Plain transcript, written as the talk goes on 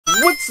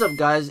What's up,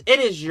 guys? It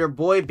is your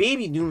boy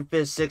Baby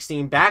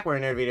Doomfist16 back with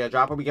another video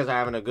dropper because I'm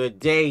having a good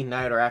day,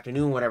 night, or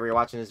afternoon whenever you're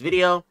watching this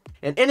video.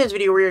 And in this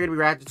video, we're going to be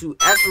reacting to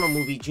SML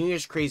movie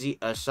Junior's Crazy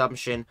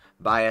Assumption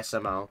by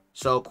SML.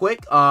 So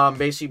quick,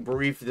 basically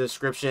brief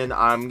description.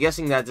 I'm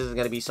guessing that this is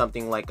going to be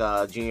something like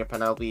Junior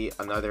Penelope,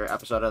 another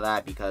episode of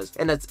that, because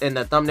in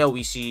the thumbnail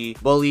we see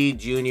Bully,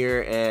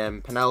 Junior,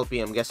 and Penelope.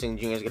 I'm guessing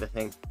Junior's going to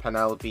think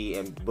Penelope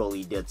and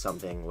Bully did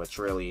something, which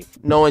really,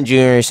 knowing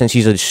Junior, since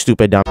he's a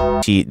stupid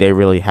dumb, they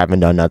really haven't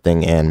done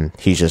nothing, and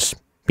he's just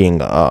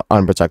being an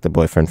unprotected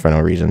boyfriend for no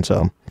reason.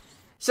 So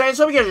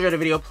we guys enjoyed the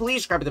video,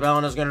 please subscribe to the bell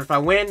and it's going to notify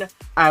when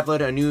I upload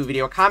a new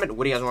video. Comment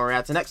what do you guys want to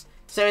react to next.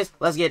 So anyways,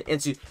 let's get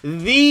into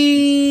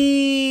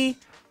the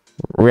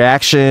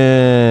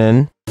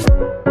reaction.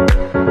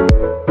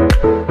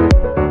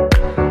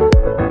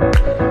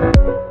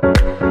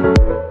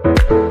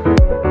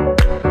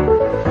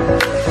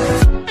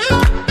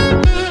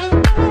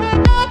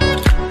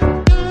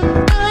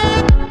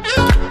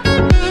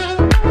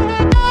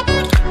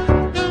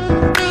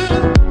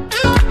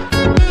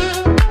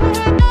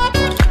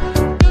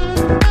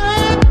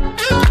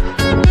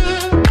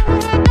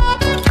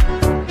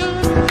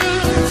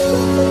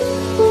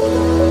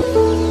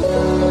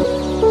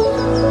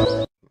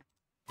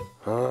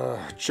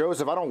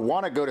 Joseph, I don't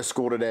want to go to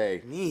school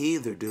today. Me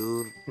either,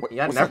 dude.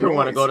 Yeah, I never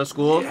want to go to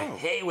school.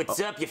 Hey, what's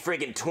up, you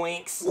friggin'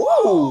 twinks?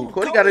 Whoa,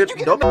 Cody got a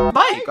dope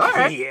bike. All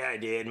right. Yeah, I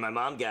did. My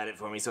mom got it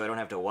for me so I don't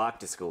have to walk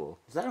to school.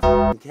 Is that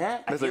a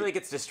cat? I feel like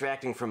it's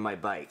distracting from my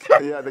bike.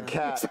 Yeah, the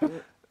cat.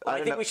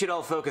 I think we should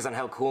all focus on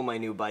how cool my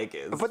new bike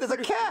is. But there's a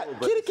cat.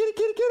 Kitty, kitty,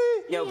 kitty,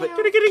 kitty. Yo, but...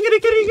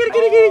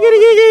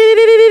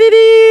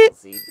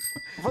 See?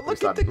 But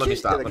look at the kitty.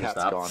 Stop. The cat's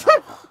gone.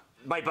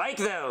 My bike,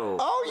 though.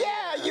 Oh,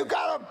 yeah, you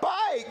got a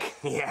bike.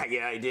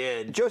 Yeah, I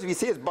did. Joseph, you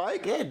see his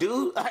bike? Yeah,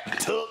 dude. I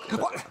took...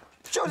 What?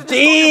 Joseph,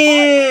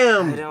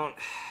 damn!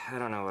 I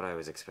don't know what I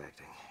was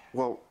expecting.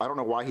 Well, I don't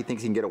know why he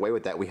thinks he can get away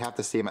with that. We have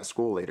to see him at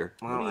school later.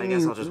 Well, I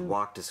guess I'll just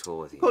walk to school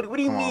with you. Cody, what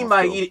do you mean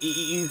by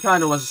you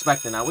kind of was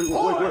suspecting that? What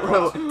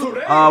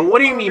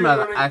do you mean by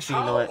that? Actually,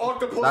 you know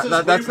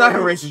what? That's not a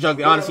racist joke.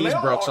 Honestly, he's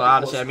broke, so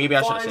honestly, maybe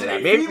I shouldn't say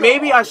that.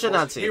 Maybe I should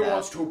not say that. He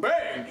wants to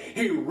bang.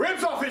 He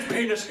rips off his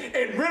penis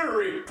and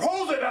literally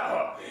pulls it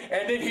out,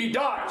 and then he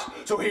dies.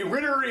 So he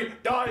literally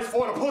dies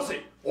for the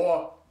pussy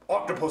or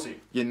octopussy.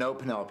 You know,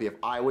 Penelope, if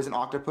I was an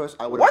octopus,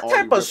 I would. What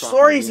type of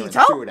story is he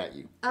telling? At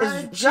you.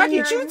 Is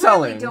Jackie Chu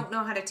telling? I don't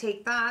know how to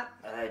take that.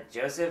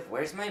 Joseph,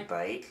 where's my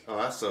bike? Oh,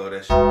 I saw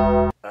that shit.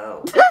 Oh.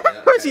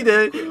 Of course he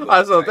did.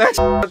 I saw that.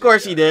 Of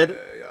course he did.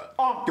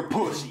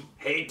 Octopussy.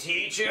 Hey,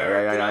 teacher,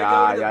 Yeah, can I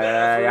go to the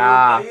bathroom?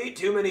 I ate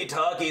too many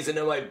Takis and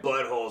now my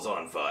butthole's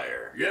on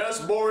fire. Yes,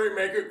 boy,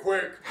 make it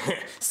quick.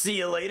 See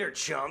you later,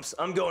 chumps.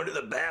 I'm going to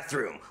the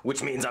bathroom,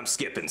 which means I'm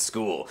skipping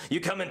school.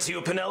 You coming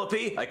too,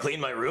 Penelope? I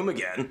cleaned my room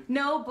again.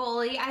 No,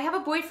 Bully. I have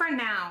a boyfriend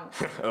now.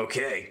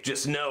 Okay,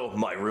 just know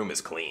my room is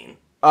clean.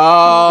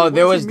 Oh,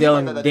 there was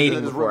dating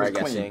before, I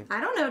guess.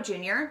 I don't know,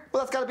 Junior.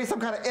 Well, that's got to be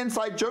some kind of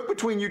inside joke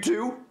between you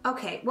two.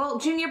 Okay, well,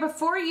 Junior,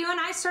 before you and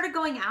I started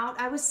going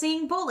out, I was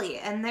seeing Bully,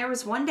 and there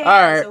was one day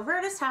I was over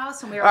at his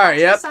house, and we were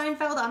watching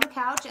Seinfeld on the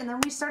couch, and then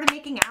we started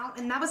making out,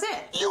 and that was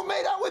it. You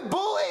made out with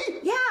Bully?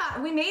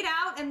 Yeah, we made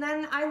out, and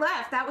then I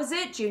left. That was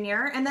it,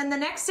 Junior. And then the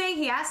next day,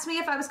 he asked me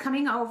if I was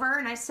coming over,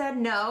 and I said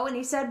no, and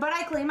he said, but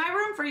I cleaned my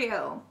room for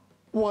you.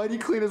 Why'd he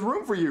clean his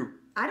room for you?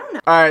 I don't know.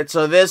 Alright,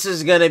 so this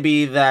is gonna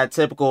be that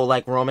typical,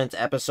 like, romance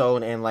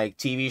episode in, like,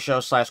 TV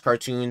shows /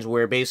 cartoons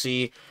where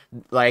basically,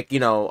 like, you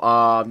know,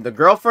 the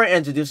girlfriend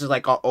introduces,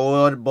 like, an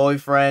old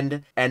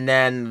boyfriend, and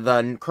then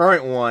the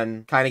current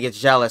one kind of gets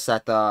jealous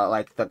that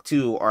the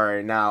two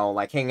are now,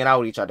 like, hanging out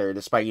with each other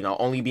despite, you know,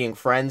 only being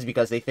friends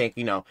because they think,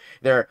 you know,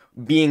 they're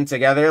being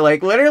together.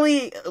 Like,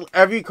 literally,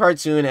 every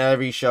cartoon and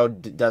every show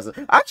does it.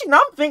 Actually,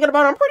 now I'm thinking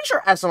about it, I'm pretty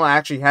sure SML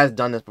actually has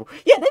done this before.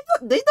 Yeah,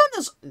 they've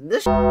done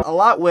this a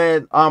lot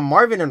with,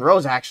 Marvin and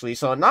Rose, actually.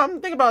 So now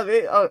I'm thinking about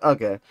it.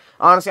 Okay,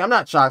 honestly, I'm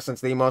not shocked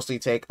since they mostly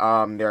take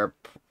their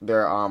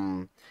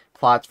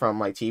plots from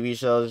like TV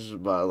shows,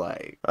 but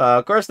like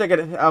of course they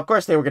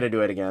were gonna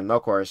do it again,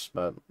 of course.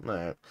 But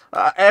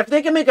if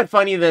they can make it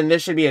funny, then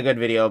this should be a good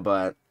video.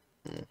 But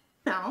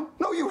No.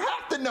 No, you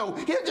have to know.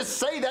 He didn't just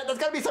say that. There's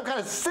got to be some kind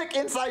of sick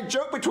inside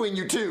joke between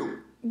you two.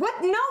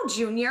 What? No,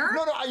 Junior.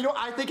 No, you know what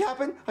I think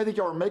happened? I think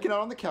y'all were making out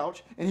on the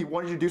couch, and he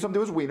wanted you to do something to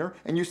his wiener,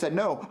 and you said,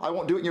 no, I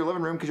won't do it in your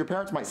living room because your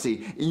parents might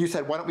see. And you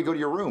said, why don't we go to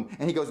your room?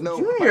 And he goes, no,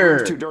 my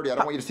room's too dirty. I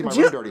don't want you to see my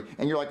room dirty.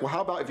 And you're like, well,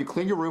 how about if you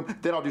clean your room,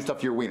 then I'll do stuff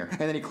to your wiener.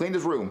 And then he cleaned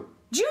his room.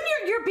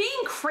 Junior, you're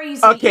being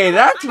crazy. Okay,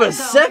 that's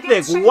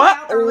specific.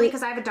 What?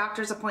 Because I have a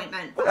doctor's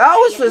appointment. That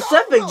was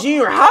specific,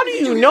 Junior. How do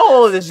you know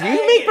all this? Do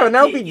you make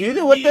Penelope do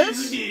this with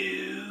this?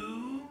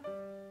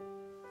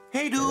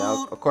 Hey, dude.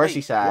 Of course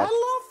he's sad. One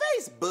little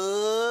face, bud.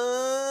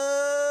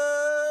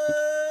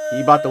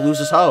 He about to lose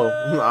his hoe.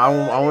 I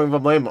don't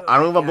even blame him. I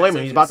don't even blame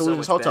him. He's about to lose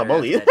his hoe to a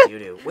Bully.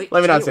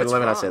 Let me not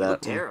say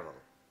that. Terrible.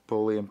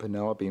 Bully and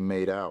Penelope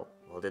made out.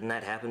 Well, didn't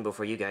that happen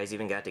before you guys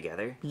even got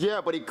together?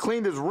 Yeah, but he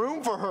cleaned his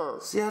room for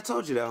her. See, I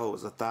told you that hoe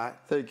was a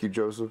thought. Thank you,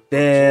 Joseph.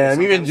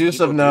 Damn, even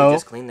Joseph no.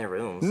 Just clean their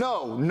rooms.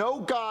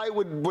 No guy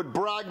would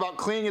brag about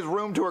cleaning his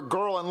room to a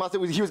girl unless he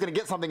was gonna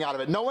get something out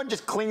of it. No one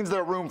just cleans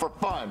their room for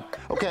fun,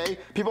 okay?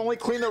 People only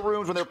clean their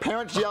rooms when their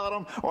parents yell at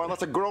them or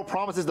unless a girl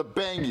promises to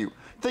bang you.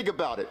 Think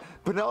about it.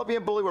 Penelope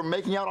and Bully were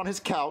making out on his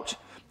couch,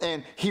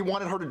 and he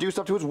wanted her to do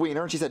stuff to his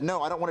wiener, and she said,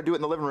 no, I don't want to do it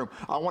in the living room.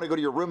 I want to go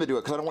to your room to do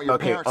it because I don't want your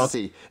parents to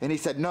see. And he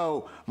said,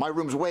 no, my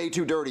room's way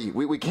too dirty.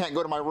 We can't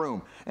go to my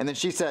room. And then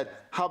she said,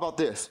 how about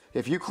this?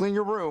 If you clean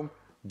your room,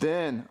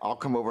 then I'll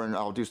come over and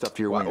I'll do stuff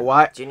to your wiener.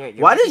 Why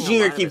does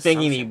Junior keep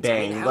thinking he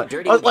banged? Why do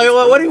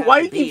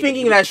you keep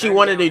thinking that she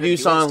wanted to do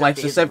something like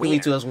specifically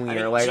to his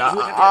wiener? Like,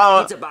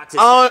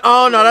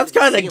 oh no, that's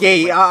kind of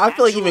gay. I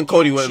feel like even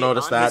Cody would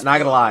notice that. Not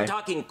gonna lie. I'm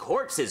talking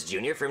corpses,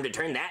 Junior, for him to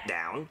turn that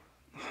down.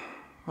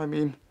 I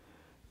mean,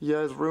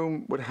 yeah, his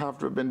room would have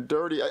to have been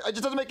dirty. It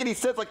just doesn't make any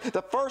sense. Like,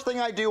 the first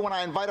thing I do when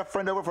I invite a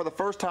friend over for the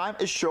first time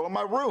is show him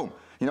my room.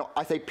 You know,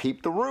 I say,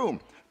 peep the room,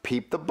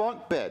 peep the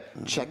bunk bed,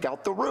 check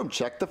out the room,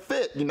 check the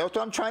fit. You know what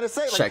I'm trying to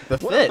say? Like, check the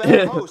what fit. A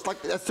bad host.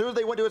 Like, as soon as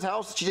they went to his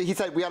house, he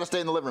said, we got to stay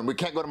in the living room. We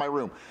can't go to my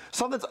room.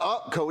 Something's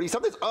up, Cody.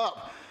 Something's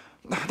up.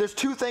 There's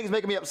two things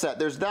making me upset.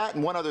 There's that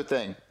and one other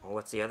thing. Well,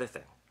 what's the other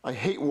thing? I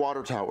hate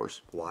water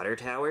towers. Water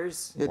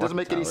towers? It doesn't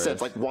make any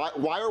sense. Like,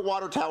 why are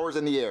water towers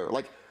in the air?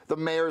 Like, the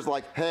mayor's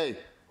like, hey,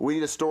 we need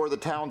to store the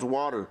town's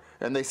water.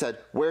 And they said,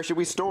 where should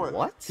we store it?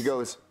 What? He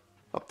goes,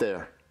 up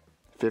there,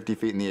 50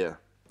 feet in the air.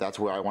 That's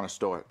where I want to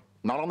store it.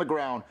 Not on the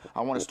ground. I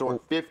want to store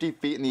it 50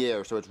 feet in the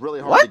air, so it's really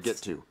hard to get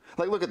to.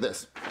 Like, look at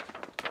this.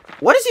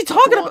 What is he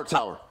talking about? Water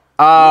tower.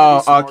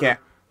 Oh, okay.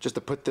 Just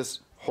to put this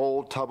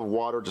whole tub of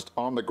water just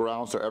on the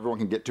ground so everyone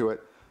can get to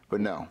it.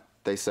 But no,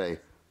 they say,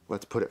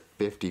 let's put it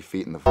 50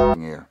 feet in the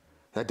f***ing air.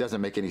 That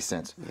doesn't make any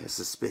sense. Yeah, it's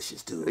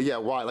suspicious, dude. Yeah,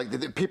 why? Like,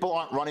 the people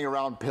aren't running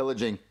around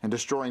pillaging and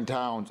destroying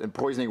towns and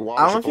poisoning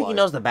water I don't think he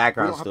knows the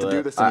background to it.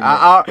 Do this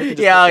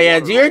yeah,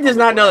 Junior does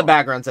not know the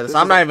background to this.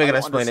 I'm not even going to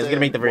explain it. It's going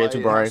to make the video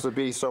too boring. It has to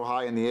be so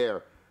high in the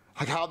air.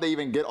 Like, how'd they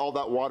even get all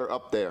that water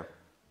up there?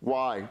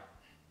 Why?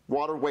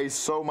 Water weighs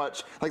so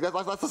much. Like,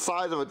 that's the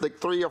size of it, like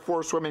 3 or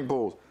 4 swimming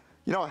pools.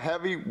 You know how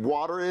heavy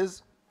water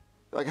is?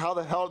 Like, how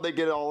the hell did they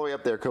get it all the way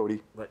up there,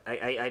 Cody? But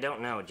I don't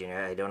know,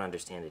 Junior. I don't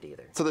understand it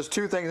either. So there's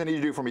 2 things I need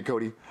you to do for me,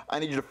 Cody. I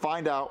need you to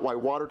find out why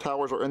water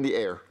towers are in the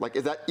air. Like,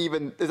 is that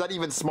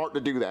even smart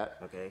to do that?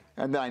 Okay.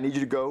 And then I need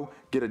you to go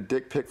get a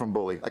dick pic from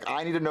Bully. Like,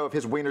 I need to know if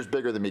his wiener's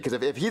bigger than me. Because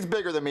if he's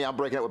bigger than me, I'm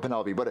breaking up with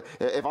Penelope. But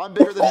if I'm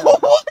bigger than him,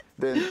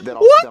 then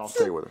I'll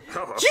stay with her.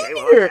 Oh, okay,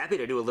 well, I'm happy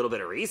to do a little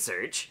bit of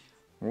research.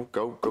 Well,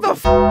 go.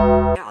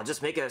 Yeah, I'll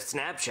just make a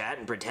Snapchat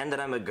and pretend that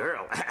I'm a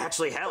girl.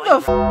 Actually, hell,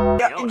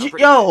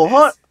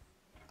 Yo,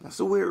 That's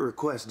a weird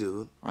request,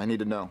 dude. I need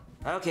to know.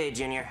 Okay,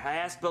 Junior. I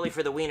asked Bully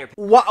for the wiener.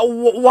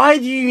 Why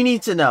do you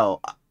need to know?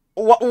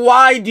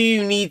 Why do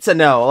you need to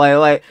know?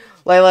 I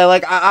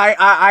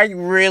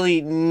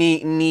really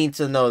need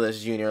to know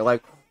this, Junior.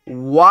 Like,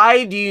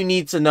 why do you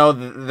need to know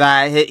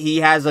that he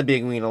has a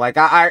big wiener? Like,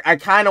 I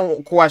kind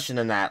of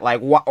questioning that.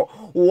 Like,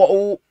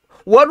 what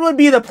would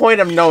be the point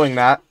of knowing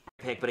that?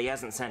 But he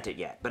hasn't sent it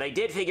yet. But I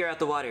did figure out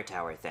the water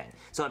tower thing.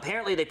 So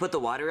apparently they put the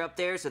water up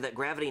there so that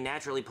gravity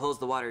naturally pulls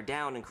the water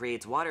down and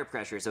creates water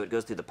pressure so it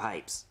goes through the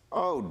pipes.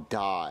 Oh,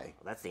 die.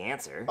 Well, that's the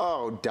answer.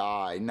 Oh,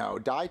 die. No,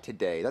 die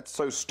today. That's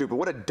so stupid.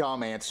 What a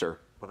dumb answer.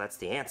 Well, that's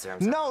the answer.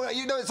 No,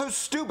 you know, it's so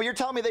stupid. You're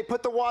telling me they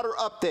put the water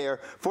up there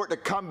for it to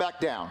come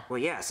back down. Well,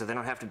 yeah, so they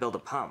don't have to build a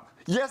pump.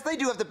 Yes, they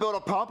do have to build a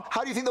pump.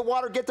 How do you think the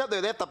water gets up there?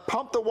 They have to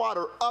pump the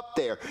water up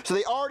there. So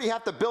they already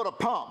have to build a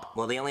pump.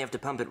 Well, they only have to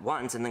pump it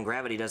once, and then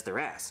gravity does the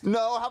rest.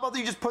 No, how about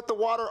you just put the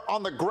water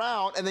on the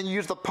ground, and then you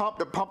use the pump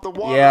to pump the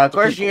water? Yeah, of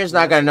course Junior's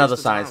not going to know the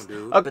science.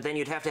 But then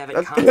you'd have to have it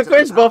of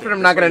course both of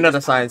them not going to know the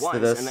science to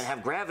this. And then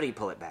have gravity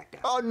pull it back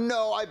down. Oh,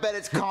 no, I bet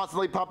it's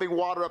constantly pumping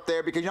water up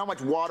there because you know how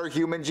much water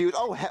humans use?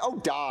 Oh,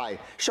 die.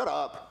 Shut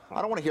up. I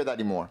don't want to hear that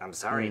anymore. I'm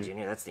sorry,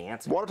 Junior, that's the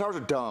answer. Water towers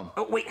are dumb.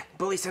 Oh, wait,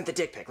 Bully sent the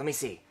dick pic. Let me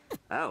see.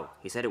 Oh,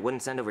 he said it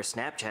wouldn't send over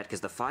Snapchat because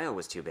the file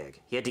was too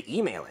big. He had to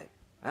email it.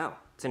 Oh,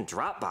 it's in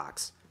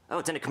Dropbox. Oh,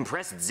 it's in a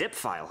compressed zip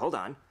file. Hold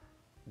on.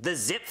 The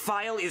zip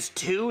file is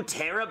 2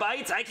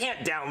 terabytes? I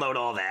can't download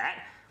all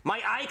that. My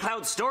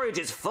iCloud storage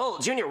is full.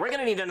 Junior, we're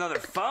gonna need another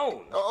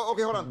phone. Oh,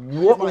 okay, hold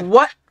on.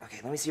 What? Okay,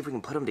 let me see if we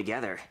can put them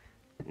together.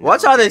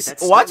 Watch how they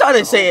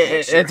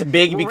say it's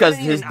big because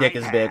his dick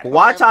is big.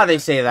 Watch how they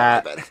say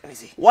that.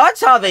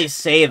 Watch how they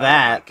say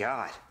that. Oh my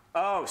god.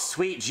 Oh,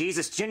 sweet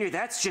Jesus, Junior,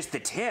 that's just the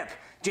tip.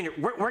 Junior,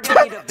 we're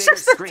gonna need a bigger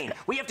screen.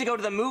 We have to go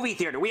to the movie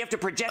theater. We have to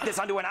project this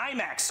onto an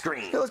IMAX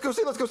screen. Hey, let's go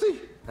see.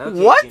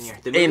 Okay, What?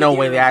 Junior, Ain't no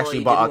way they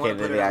actually bought. Okay,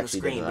 they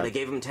actually did did But I that.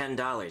 gave him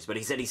 $10, but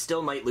he said he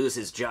still might lose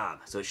his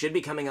job, so it should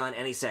be coming on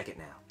any second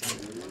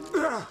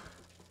now.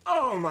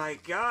 Oh my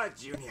god,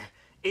 Junior.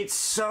 It's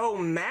so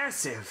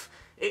massive.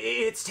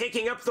 It's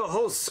taking up the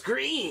whole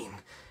screen.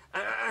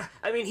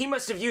 I mean, he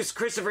must have used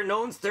Christopher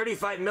Nolan's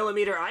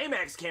 35mm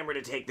IMAX camera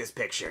to take this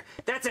picture.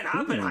 That's an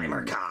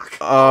Oppenheimer cock.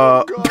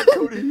 God,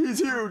 Cody, he's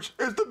huge.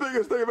 It's the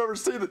biggest thing I've ever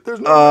seen. There's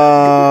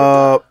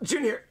no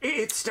Junior,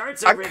 it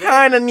starts I over there.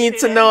 kind of need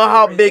to know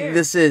how big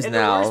this is and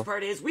now. The worst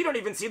part is we don't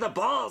even see the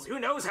balls. Who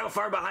knows how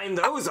far behind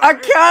those are? I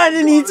kind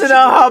of need to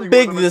know how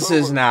big this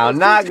is now.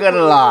 Not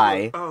gonna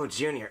lie. Oh,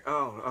 Junior.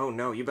 Oh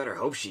no. You better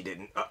hope she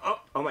didn't.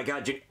 Oh my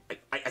God, Junior.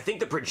 I think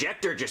the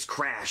projector just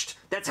crashed.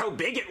 That's how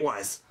big it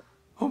was.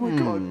 Oh my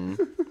God.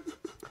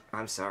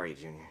 I'm sorry,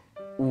 Junior.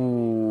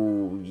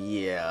 Ooh,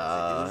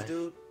 yeah.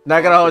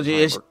 Not gonna hold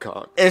you.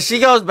 If she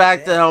goes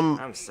back to him,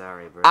 I'm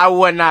sorry, bro. I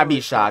would not be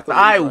shocked.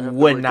 I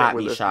would not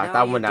be shocked.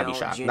 I would not be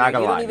shocked. Not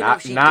gonna lie.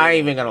 Not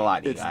even gonna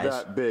lie to you guys. It's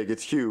that big.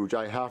 It's huge.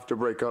 I have to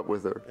break up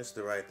with her. It's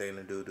the right thing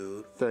to do,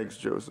 dude. Thanks,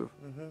 Joseph.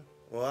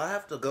 Well, I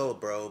have to go,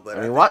 bro. But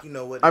I mean, what? You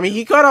know what? I mean,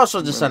 he could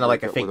also just send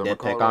like a fake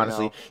dick pic,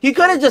 honestly. He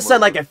could have just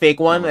sent like a fake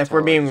one, if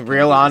we're being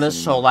real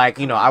honest. So, like,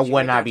 you know, I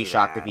would not be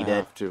shocked if he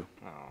did.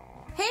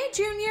 Hey,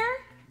 Junior.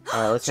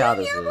 Alright, let's see how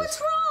this Junior, is.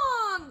 what's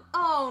wrong?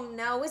 Oh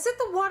no, is it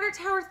the water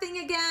tower thing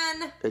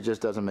again? It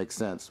just doesn't make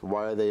sense.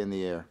 Why are they in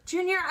the air?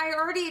 Junior, I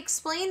already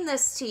explained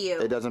this to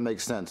you. It doesn't make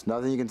sense.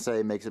 Nothing you can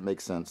say makes it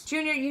make sense.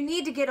 Junior, you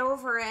need to get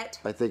over it.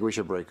 I think we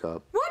should break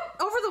up. What?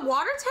 Over the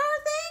water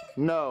tower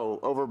thing? No,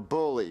 over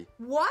Bully.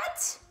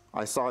 What?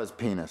 I saw his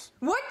penis.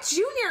 What,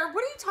 Junior?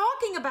 What are you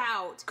talking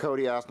about?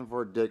 Cody asked him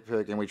for a dick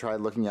pic, and we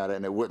tried looking at it,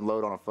 and it wouldn't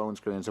load on a phone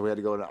screen, so we had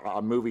to go to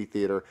a movie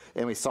theater,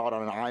 and we saw it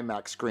on an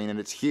IMAX screen, and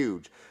it's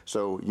huge.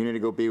 So you need to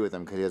go be with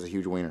him, because he has a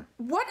huge wiener.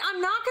 What?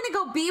 I'm not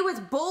gonna go be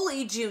with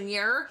Bully,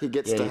 Junior. He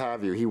gets to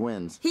have you. He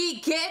wins. He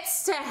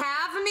gets to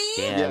have me?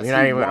 Damn, Yes, you're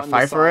not he even gonna won the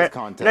fight for size it?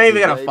 contest. You're not even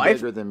He's gonna way fight?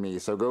 bigger than me,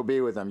 so go be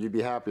with him. You'd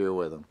be happier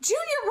with him. Junior,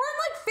 we're in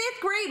like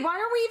 5th grade. Why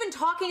are we even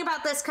talking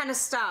about this kind of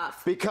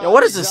stuff? Because Yo,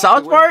 what is this,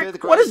 South we're in Park? 5th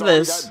grade, What is so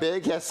this? That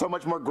big, he has so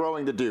much more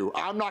growing to do.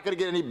 I'm not going to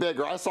get any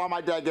bigger. I saw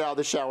my dad get out of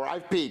the shower.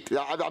 I've peaked.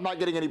 I'm not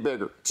getting any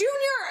bigger.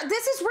 Junior,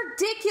 this is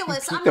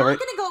ridiculous. I'm Peaked not already.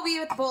 gonna go be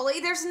with Bully.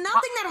 There's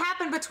nothing that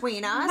happened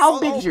between us. How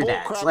big's your bull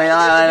dad? crap. Like,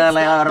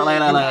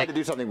 You had to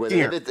do something with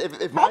Here. it.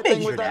 If How my big's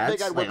thing your was that dad?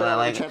 big, I'd whip Like, it out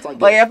like, every chance I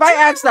get. like, if I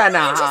ask that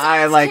now, just I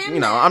ask like, him you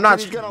know, then. I'm not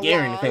He's gonna scaring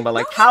or lie. anything, but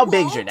like, No, how he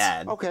big's your won't.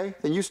 dad? Okay,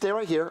 then you stay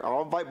right here.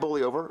 I'll invite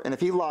Bully over, and if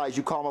he lies,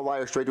 you call him a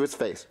liar straight to his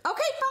face.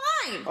 Okay,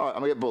 fine. All right, I'm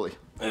gonna get Bully.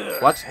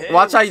 Watch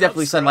how he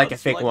definitely sent like a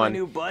fake one.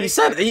 He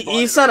sent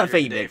a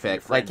fake dick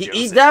pic. Like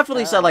he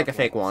definitely sent like a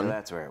fake So one.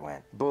 that's where it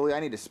went. Bully, I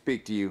need to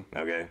speak to you.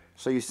 Okay.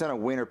 So you sent a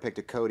wiener pic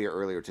to Cody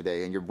earlier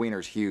today, and your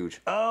wiener's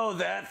huge. Oh,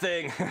 that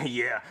thing.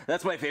 Yeah,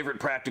 that's my favorite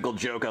practical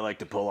joke I like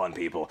to pull on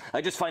people.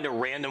 I just find a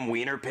random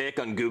wiener pic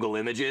on Google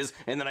Images,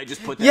 and then I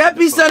just put that Yep,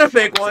 into he sent a Photoshop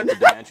fake to one. set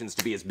the dimensions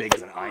to be as big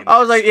as an IMAX. I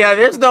was like, yeah,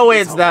 there's no way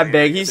it's that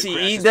big. hilarious.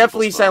 He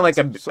definitely sent like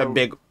a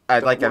big,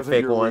 like a wasn't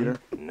fake your one. wiener?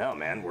 No,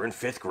 man, we're in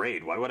 5th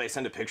grade. Why would I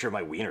send a picture of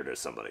my wiener to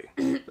somebody?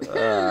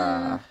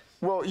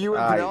 Well, you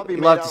and Penelope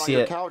made love out to on see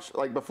your it. couch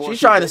like before. She's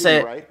she trying to dated say you,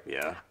 it. right?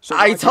 Yeah. So I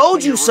why'd you told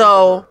clean you your room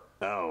so. for her?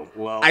 Oh,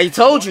 well. I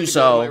told wanted you to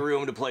so. Go to my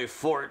room to play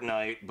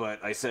Fortnite,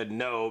 but I said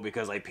no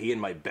because I pee in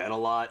my bed a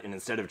lot, and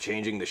instead of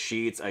changing the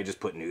sheets, I just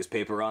put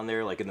newspaper on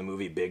there, like in the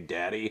movie Big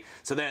Daddy.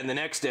 So then the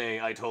next day,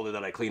 I told her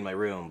that I cleaned my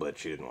room, but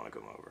she didn't want to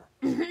come over.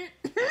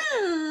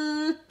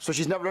 So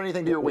she's never done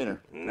anything to your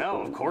wiener.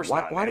 No, of course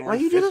not. Why man. why We're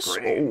you in do 5th this?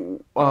 grade.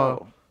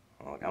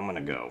 Look, I'm gonna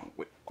go.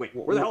 Wait,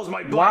 where the hell's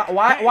my butt?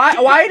 Why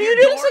do you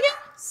do this again?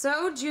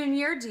 So,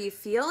 Junior, do you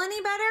feel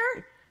any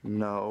better?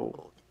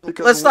 No.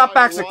 Because Let's stop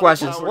why asking water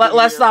questions. towers Let's in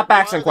the stop air?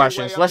 asking Why are they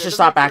questions. way up Let's there? just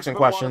stop Doesn't asking put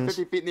water questions.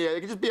 50 feet in the air. It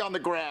could just be on the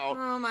ground.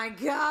 Oh my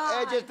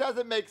god. It just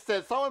doesn't make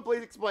sense. Someone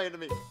please explain to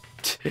me.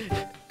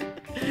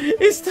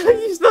 He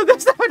still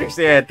does not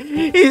understand.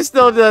 He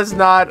still does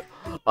not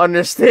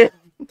understand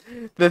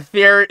the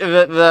theory,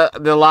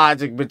 the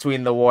logic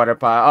between the water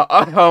pot.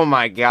 Oh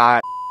my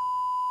god.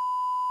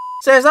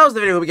 So that was the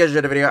video. Hope you guys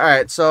enjoyed the video.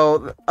 Alright,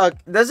 so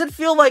does it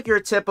feel like your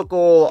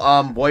typical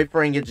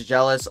boyfriend gets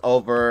jealous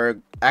over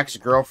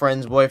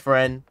ex-girlfriend's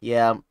boyfriend?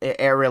 Yeah, it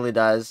really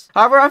does.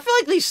 However, I feel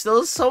like they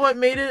still somewhat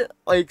made it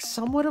like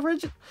somewhat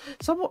original.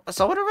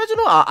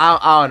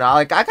 I don't know.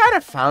 Like I kind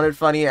of found it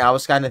funny. I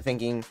was kind of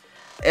thinking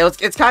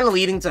it's kind of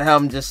leading to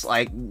him just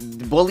like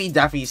Bully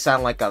definitely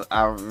sent like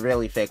a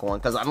really fake one,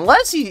 because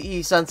unless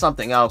he sent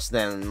something else,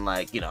 then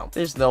like, you know,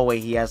 there's no way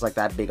he has like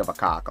that big of a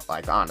cock,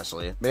 like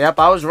honestly. But yep,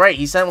 I was right.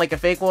 He sent like a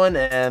fake one,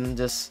 and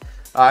just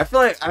I feel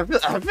like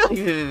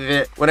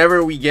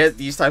whenever we get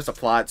these types of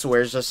plots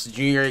where it's just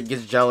Junior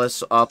gets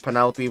jealous of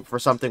Penelope for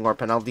something, or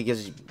Penelope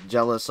gets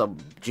jealous of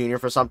Junior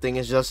for something,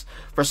 it's just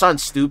for something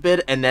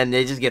stupid, and then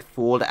they just get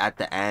fooled at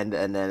the end,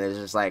 and then it's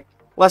just like,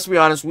 let's be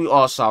honest, we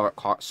all saw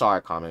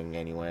it coming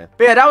anyway.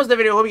 But yeah, that was the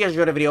video. Hope you guys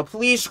enjoyed the video.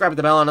 Please subscribe to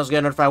the bell and also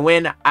get notified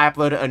when I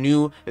upload a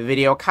new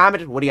video.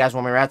 Comment what do you guys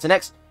want me to react to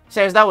next.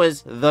 Same as that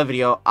was the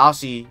video. I'll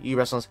see you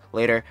wrestlers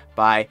later.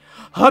 Bye.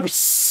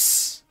 Peace.